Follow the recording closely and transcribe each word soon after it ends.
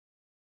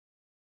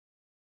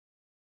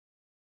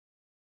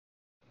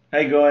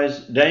Hey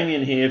guys,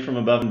 Damien here from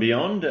Above and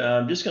Beyond.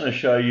 I'm just going to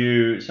show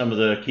you some of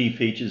the key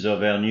features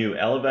of our new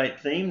Elevate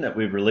theme that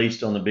we've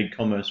released on the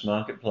BigCommerce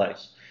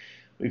marketplace.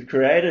 We've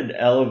created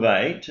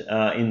Elevate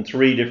in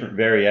 3 different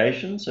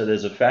variations. So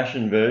there's a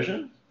fashion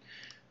version,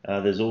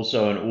 there's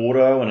also an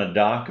auto and a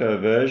darker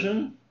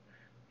version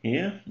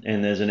here,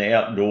 and there's an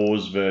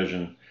outdoors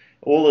version.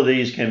 All of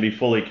these can be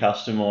fully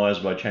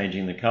customized by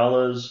changing the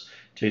colors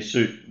to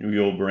suit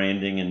your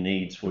branding and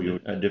needs for your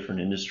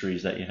different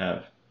industries that you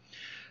have.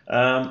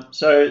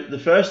 So the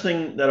first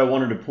thing that I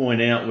wanted to point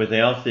out with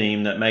our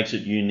theme that makes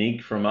it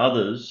unique from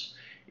others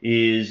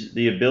is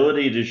the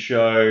ability to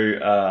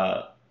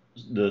show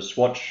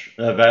the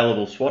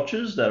available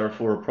swatches that are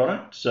for a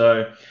product.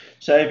 So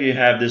say if you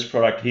have this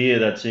product here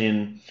that's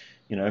in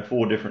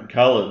 4 different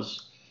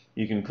colors,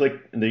 you can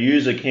the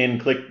user can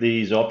click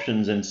these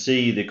options and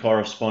see the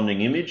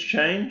corresponding image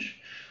change.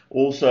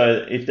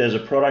 Also, if there's a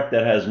product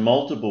that has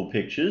multiple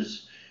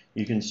pictures,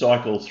 you can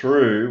cycle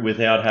through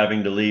without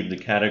having to leave the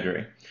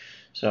category.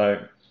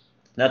 So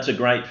that's a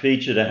great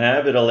feature to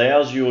have. It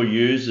allows your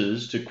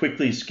users to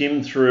quickly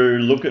skim through,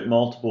 look at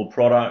multiple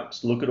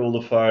products, look at all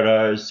the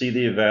photos, see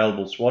the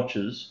available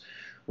swatches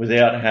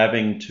without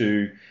having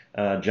to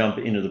jump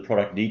into the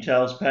product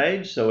details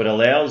page. So it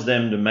allows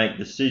them to make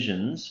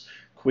decisions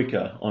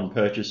quicker on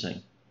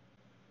purchasing.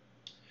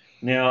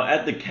 Now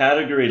at the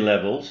category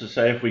level, so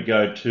say if we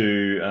go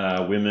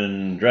to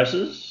women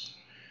dresses,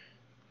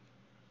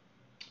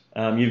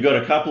 you've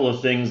got a couple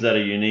of things that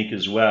are unique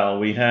as well.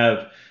 We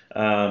have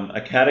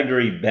a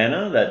category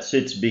banner that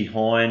sits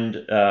behind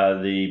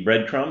the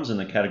breadcrumbs and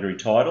the category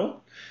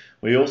title.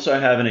 We also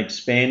have an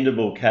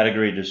expandable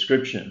category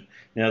description.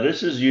 Now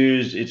this is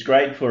used, it's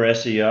great for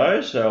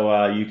SEO,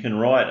 so you can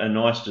write a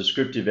nice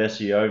descriptive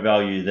SEO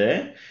value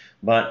there,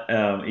 but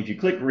if you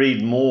click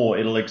read more,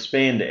 it'll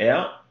expand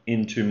out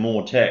into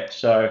more text.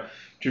 So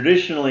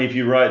traditionally if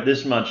you wrote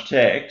this much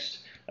text,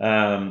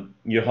 all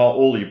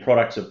your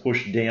products are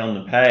pushed down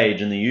the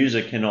page and the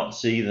user cannot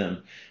see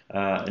them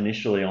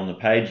initially on the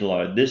page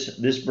load.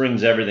 This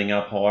brings everything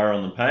up higher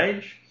on the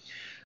page.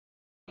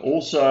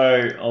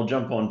 Also, I'll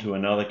jump on to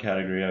another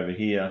category over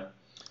here.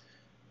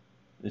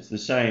 It's the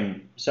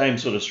same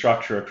sort of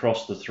structure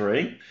across the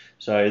 3.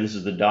 So this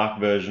is the dark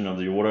version of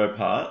the auto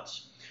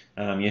parts.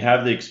 You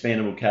have the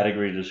expandable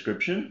category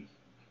description.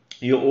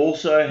 You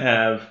also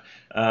have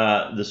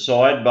the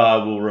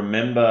sidebar will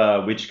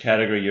remember which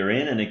category you're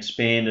in and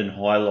expand and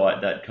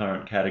highlight that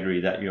current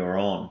category that you're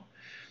on.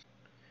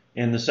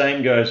 And the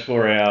same goes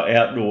for our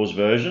outdoors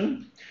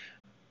version.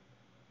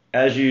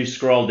 As you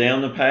scroll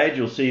down the page,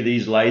 you'll see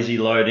these lazy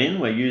load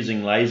in. We're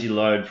using lazy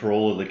load for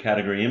all of the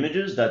category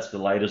images. That's the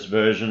latest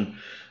version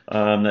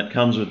that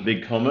comes with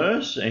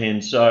BigCommerce.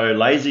 And so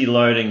lazy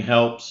loading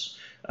helps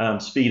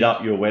speed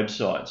up your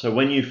website. So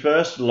when you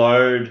first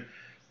load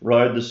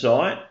the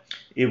site,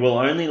 it will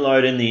only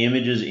load in the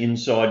images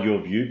inside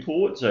your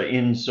viewport, so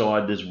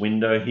inside this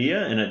window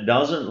here, and it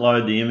doesn't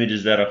load the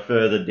images that are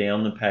further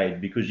down the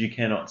page because you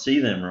cannot see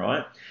them,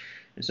 right?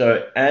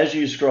 So as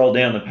you scroll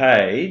down the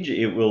page,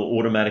 it will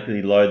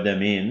automatically load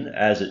them in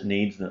as it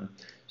needs them.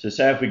 So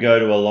say if we go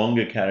to a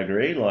longer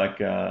category like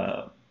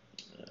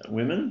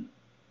women,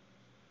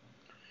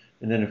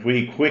 and then if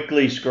we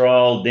quickly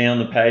scroll down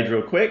the page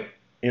real quick,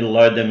 it'll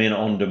load them in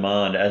on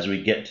demand as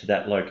we get to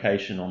that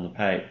location on the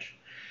page.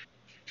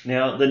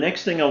 Now the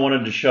next thing I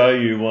wanted to show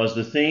you was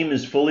the theme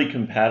is fully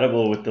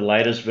compatible with the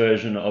latest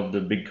version of the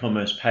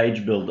BigCommerce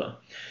page builder.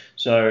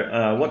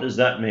 So what does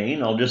that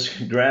mean? I'll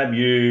just grab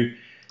you,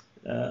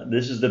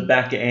 this is the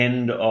back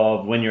end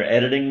of when you're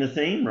editing the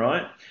theme,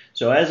 right?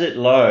 So as it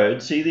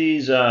loads, see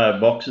these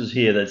boxes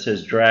here that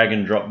says drag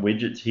and drop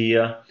widgets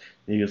here.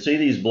 You'll see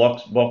these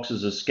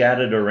boxes are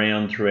scattered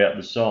around throughout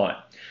the site.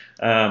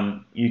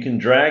 You can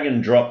drag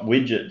and drop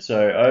widgets.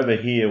 So over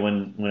here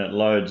when it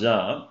loads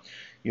up,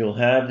 you'll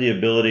have the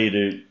ability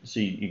to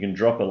see, you can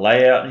drop a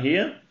layout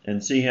here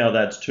and see how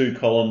that's 2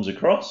 columns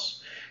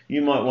across.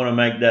 You might want to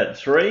make that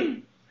 3,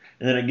 and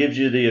then it gives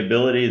you the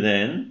ability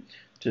then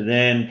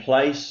to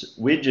place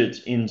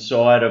widgets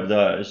inside of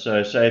those.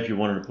 So say if you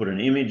wanted to put an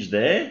image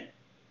there,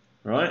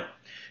 right?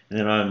 And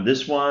then on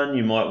this one,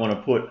 you might want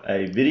to put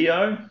a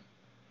video,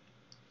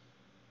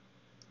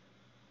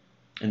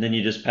 and then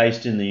you just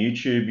paste in the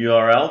YouTube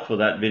URL for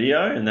that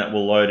video, and that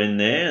will load in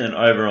there. And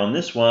over on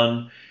this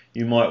one,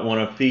 you might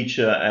want to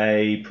feature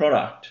a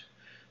product.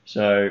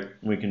 So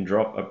we can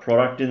drop a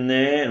product in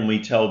there and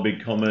we tell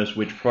BigCommerce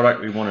which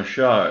product we want to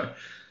show.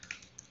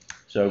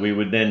 So we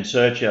would then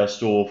search our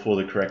store for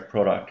the correct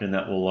product and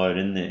that will load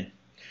in there.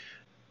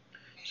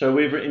 So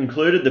we've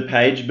included the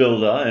page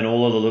builder and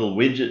all of the little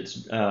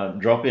widgets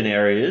drop-in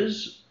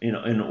areas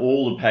in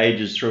all the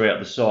pages throughout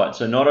the site.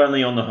 So not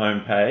only on the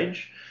home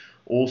page,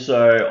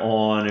 also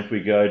on, if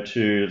we go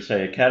to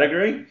say a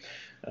category,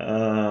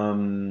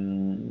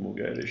 we'll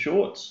go to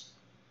shorts.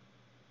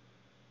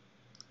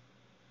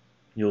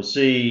 You'll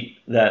see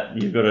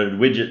that you've got a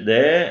widget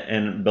there,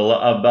 and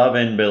above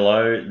and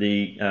below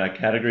the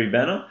category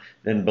banner,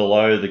 then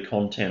below the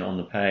content on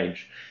the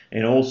page.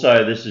 And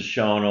also this is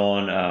shown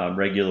on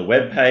regular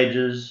web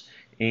pages,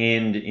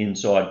 and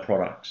inside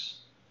products.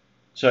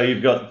 So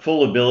you've got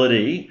full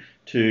ability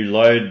to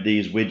load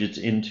these widgets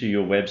into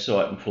your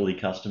website and fully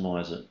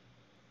customize it.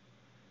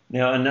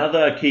 Now,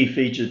 another key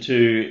feature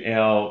to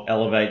our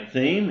Elevate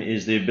theme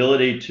is the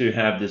ability to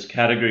have this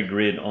category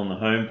grid on the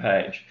home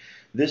page.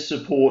 This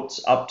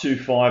supports up to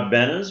 5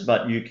 banners,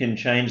 but you can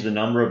change the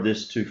number of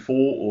this to 4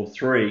 or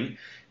 3,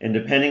 and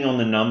depending on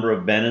the number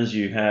of banners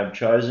you have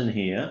chosen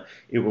here,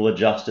 it will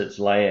adjust its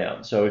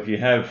layout. So if you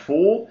have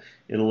 4,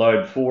 it'll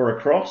load 4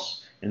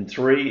 across, and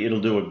 3,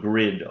 it'll do a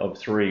grid of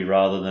 3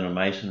 rather than a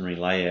masonry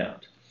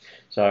layout.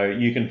 So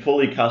you can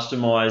fully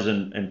customize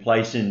and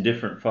place in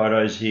different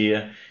photos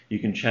here. You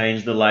can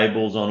change the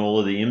labels on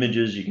all of the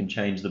images. You can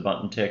change the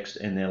button text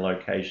and their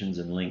locations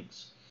and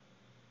links.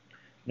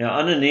 Now,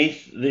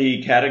 underneath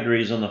the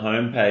categories on the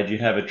home page, you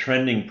have a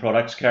trending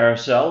products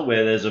carousel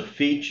where there's a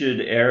featured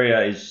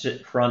area is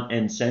front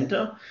and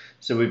center.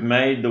 So we've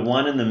made the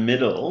one in the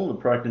middle, the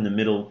product in the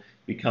middle,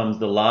 becomes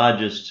the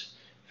largest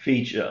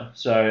feature.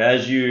 So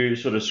as you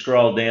sort of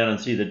scroll down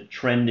and see the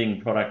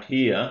trending product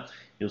here,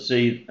 you'll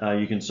see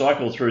you can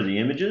cycle through the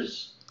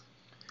images,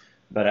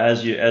 but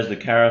as the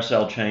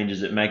carousel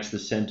changes, it makes the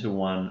center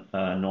one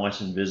nice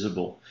and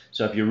visible.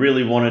 So if you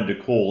really wanted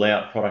to call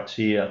out products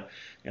here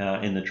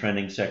in the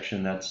trending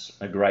section, that's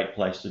a great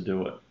place to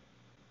do it.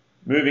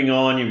 Moving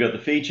on, you've got the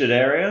featured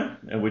area,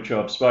 which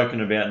I've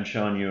spoken about and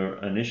shown you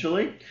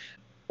initially.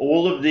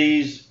 All of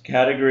these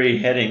category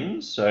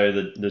headings, so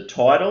the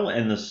title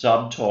and the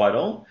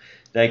subtitle,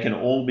 they can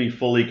all be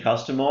fully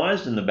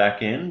customized in the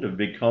back end of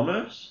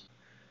BigCommerce.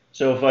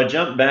 So if I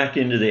jump back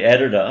into the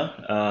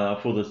editor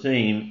for the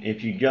theme,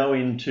 if you go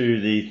into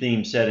the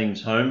theme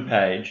settings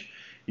homepage,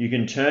 you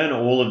can turn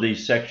all of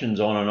these sections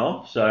on and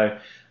off. So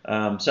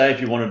say if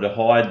you wanted to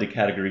hide the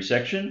category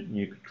section,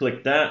 you could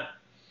click that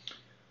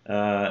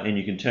and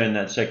you can turn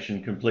that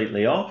section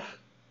completely off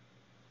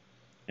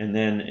and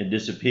then it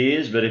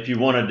disappears. But if you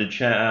wanted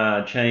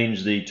to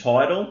change the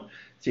title,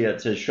 see how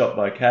it says shop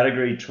by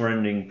category,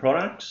 trending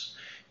products,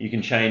 you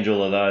can change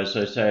all of those.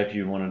 So say if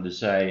you wanted to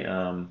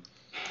say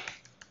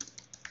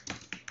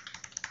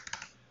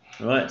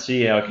right,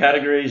 see our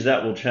categories,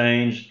 that will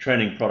change.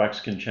 Trending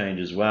products can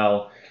change as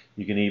well.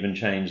 You can even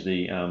change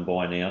the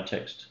buy now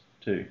text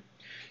too.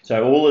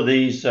 So all of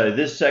these, so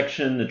this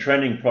section, the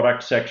trending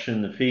product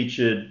section, the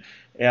featured,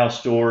 our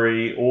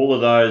story, all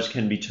of those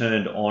can be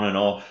turned on and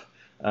off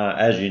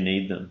as you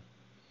need them.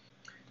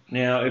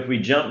 Now if we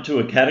jump to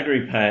a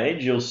category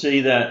page, you'll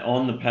see that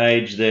on the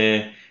page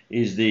there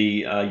is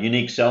the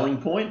unique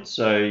selling point.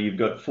 So you've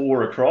got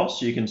 4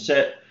 across. You can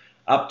set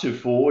up to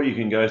 4, you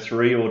can go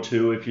 3 or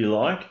 2 if you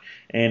like,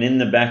 and in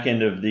the back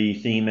end of the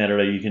theme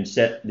editor you can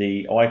set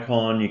the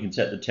icon, you can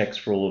set the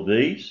text for all of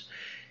these.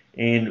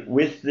 And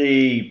with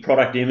the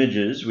product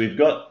images, we've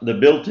got the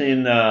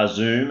built-in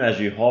zoom as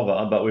you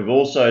hover, but we've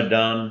also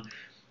done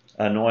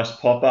a nice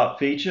pop-up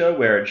feature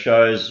where it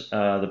shows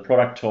the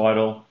product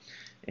title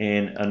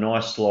and a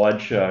nice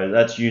slideshow.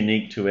 That's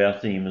unique to our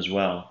theme as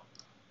well.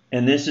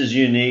 And this is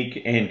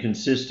unique and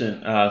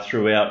consistent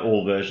throughout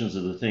all versions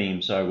of the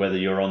theme. So whether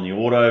you're on the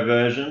auto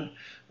version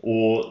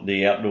or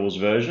the outdoors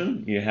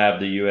version, you have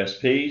the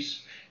USPs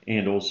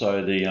and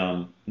also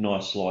the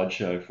nice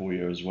slideshow for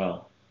you as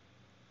well.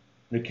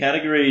 The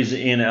categories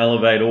in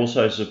Elevate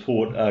also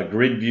support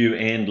grid view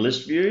and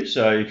list view.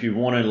 So if you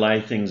want to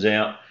lay things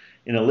out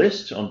in a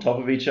list on top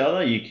of each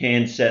other, you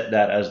can set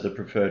that as the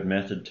preferred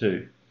method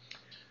too.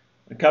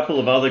 A couple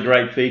of other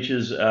great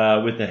features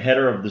with the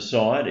header of the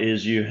site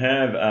is you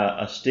have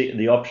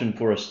the option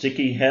for a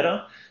sticky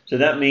header. So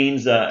that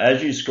means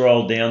as you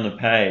scroll down the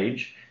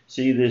page,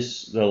 see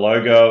the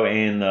logo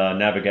and the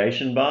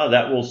navigation bar,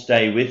 that will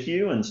stay with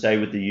you and stay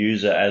with the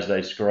user as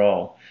they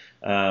scroll.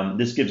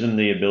 This gives them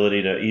the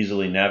ability to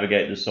easily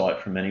navigate the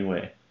site from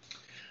anywhere.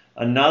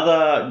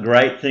 Another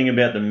great thing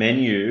about the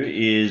menu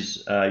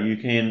is you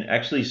can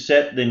actually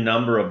set the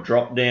number of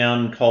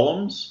drop-down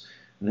columns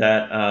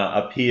that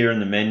appear in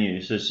the menu.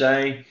 So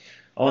say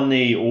on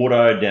the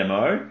auto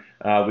demo,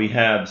 we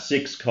have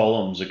 6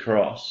 columns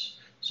across.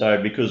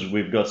 So because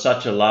we've got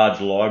such a large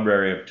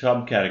library of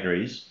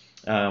subcategories,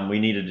 we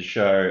needed to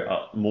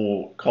show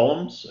more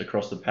columns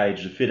across the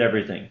page to fit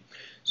everything.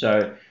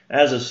 So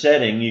as a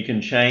setting, you can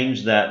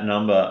change that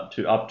number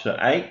to up to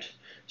 8.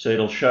 So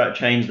it'll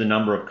change the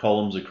number of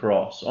columns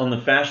across. On the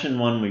fashion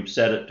one, we've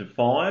set it to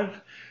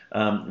 5.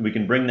 We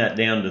can bring that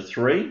down to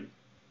 3.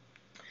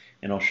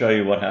 And I'll show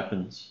you what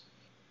happens.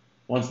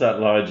 Once that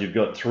loads, you've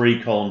got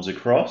 3 columns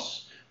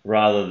across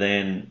rather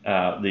than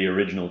the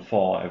original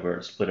 5 where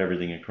it split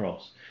everything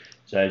across.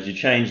 So as you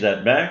change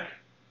that back,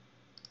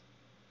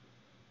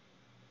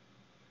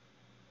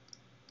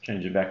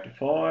 change it back to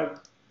 5,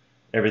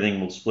 everything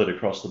will split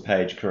across the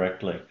page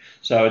correctly.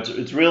 So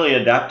it's really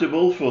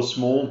adaptable for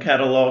small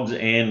catalogs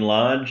and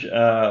large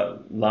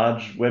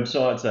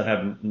websites that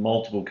have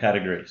multiple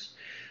categories.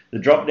 The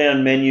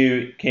drop-down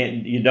menu,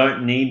 you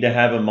don't need to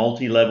have a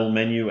multi-level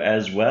menu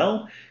as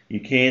well.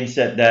 You can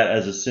set that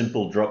as a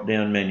simple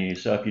drop-down menu.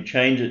 So if you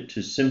change it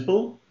to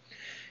simple,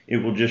 it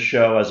will just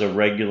show as a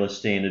regular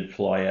standard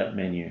fly-out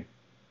menu.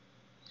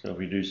 So if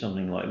we do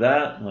something like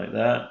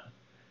that,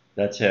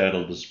 that's how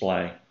it'll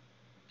display.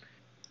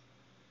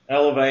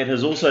 Elevate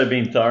has also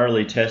been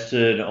thoroughly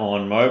tested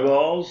on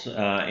mobiles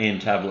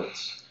and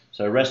tablets.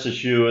 So rest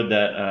assured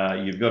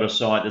that you've got a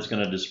site that's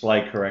going to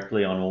display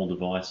correctly on all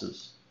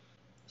devices.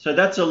 So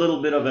that's a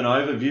little bit of an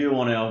overview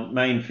on our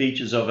main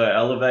features of our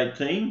Elevate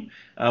theme.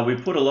 We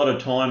put a lot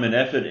of time and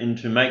effort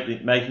into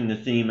making the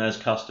theme as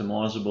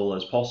customizable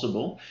as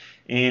possible.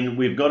 And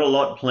we've got a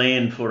lot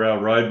planned for our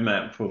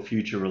roadmap for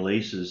future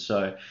releases.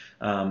 So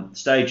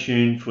stay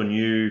tuned for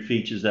new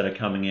features that are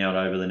coming out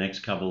over the next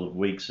couple of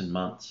weeks and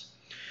months.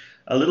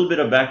 A little bit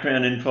of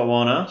background info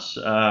on us.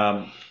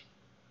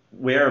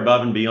 We're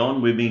Above and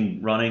Beyond. We've been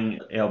running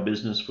our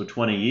business for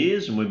 20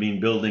 years and we've been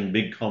building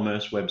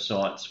BigCommerce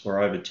websites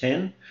for over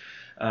 10.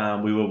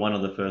 We were one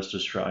of the first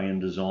Australian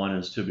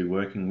designers to be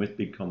working with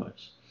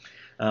BigCommerce.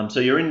 So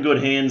you're in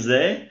good hands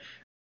there.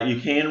 You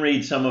can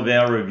read some of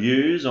our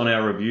reviews on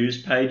our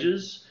reviews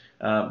pages.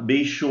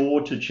 Be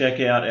sure to check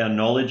out our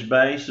knowledge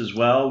base as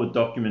well with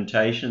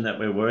documentation that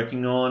we're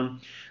working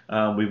on.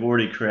 We've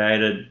already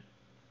created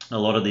a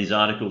lot of these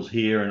articles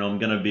here, and I'm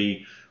going to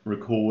be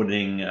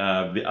recording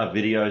a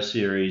video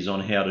series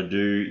on how to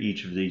do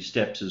each of these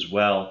steps as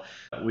well.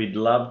 We'd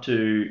love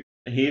to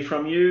hear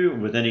from you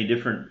with any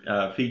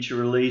different feature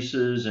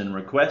releases and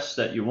requests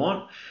that you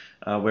want.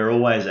 We're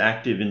always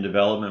active in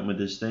development with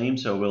this theme,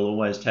 so we'll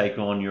always take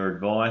on your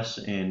advice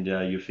and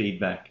your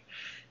feedback.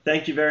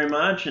 Thank you very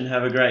much and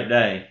have a great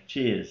day.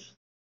 Cheers.